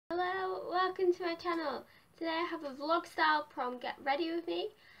welcome to my channel. Today I have a vlog style prom get ready with me,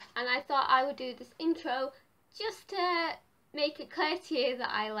 and I thought I would do this intro just to make it clear to you that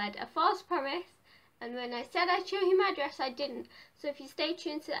I led a false promise, and when I said I'd show you my dress I didn't. So if you stay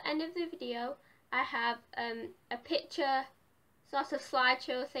tuned to the end of the video, I have a picture sort of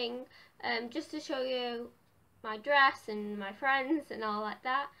slideshow thing just to show you my dress and my friends and all like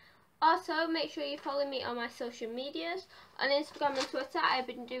that. Also, make sure you follow me on my social medias. On Instagram and Twitter, I've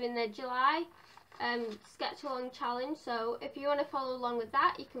been doing the July sketch along challenge. So if you want to follow along with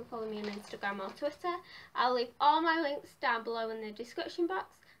that, you can follow me on Instagram or Twitter. I'll leave all my links down below in the description box.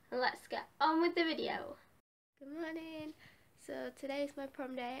 And let's get on with the video. Good morning. So today's my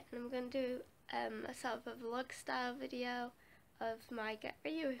prom day, and I'm going to do a sort of a vlog style video of my get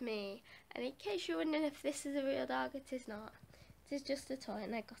ready with me. And in case you're wondering if this is a real dog, it is not. It's just a toy,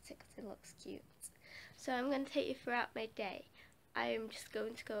 and I got it because it looks cute. So I'm going to take you throughout my day. I am just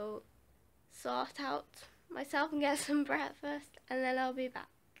going to go sort out myself and get some breakfast, and then I'll be back.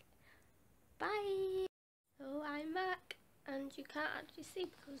 Bye! So I'm back, and you can't actually see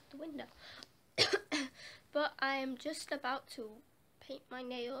because of the window. But I am just about to paint my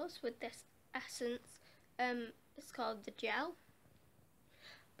nails with this essence. It's called the gel.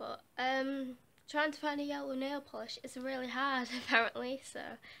 But trying to find a yellow nail polish is really hard apparently, so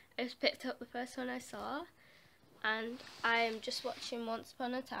I just picked up the first one I saw, and I am just watching Once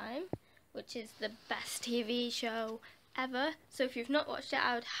Upon a Time, which is the best TV show ever. So if you've not watched it,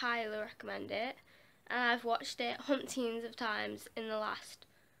 I would highly recommend it, and I've watched it umpteens of times in the last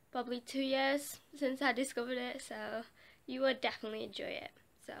probably 2 years since I discovered it, so you would definitely enjoy it.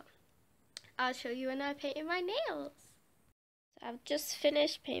 So I'll show you when I painted my nails. I've just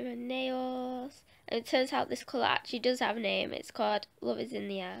finished painting my nails, and it turns out this colour actually does have a name. It's called Love Is In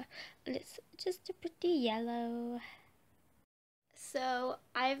The Air, and it's just a pretty yellow. So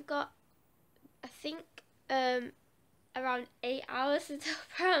I've got, I think, around 8 hours until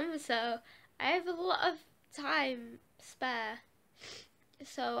prom, so I have a lot of time spare.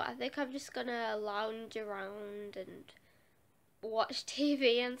 So I think I'm just gonna lounge around and watch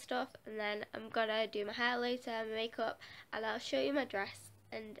TV and stuff, and then I'm gonna do my hair later, makeup, and I'll show you my dress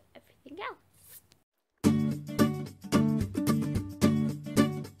and everything else.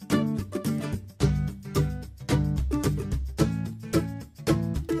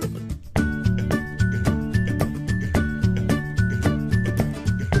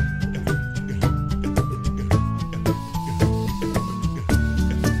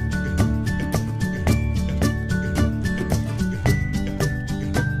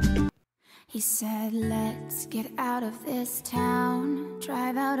 He said, let's get out of this town,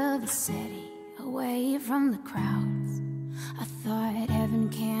 drive out of the city, away from the crowds. I thought heaven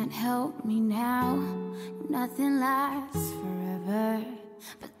can't help me now, nothing lasts forever.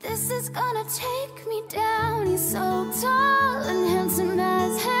 But this is gonna take me down. He's so tall and handsome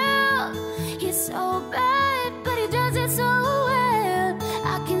as hell. He's so bad, but he does it so well.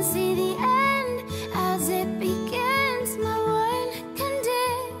 I can see the end as it begins. My one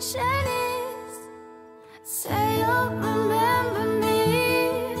condition is, say you'll remember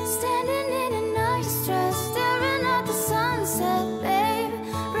me, standing in a nice dress, staring at the sunset, babe.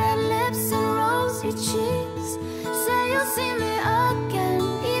 Red lips and rosy cheeks. Say you'll see me again,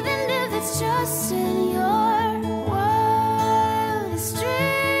 even if it's just in your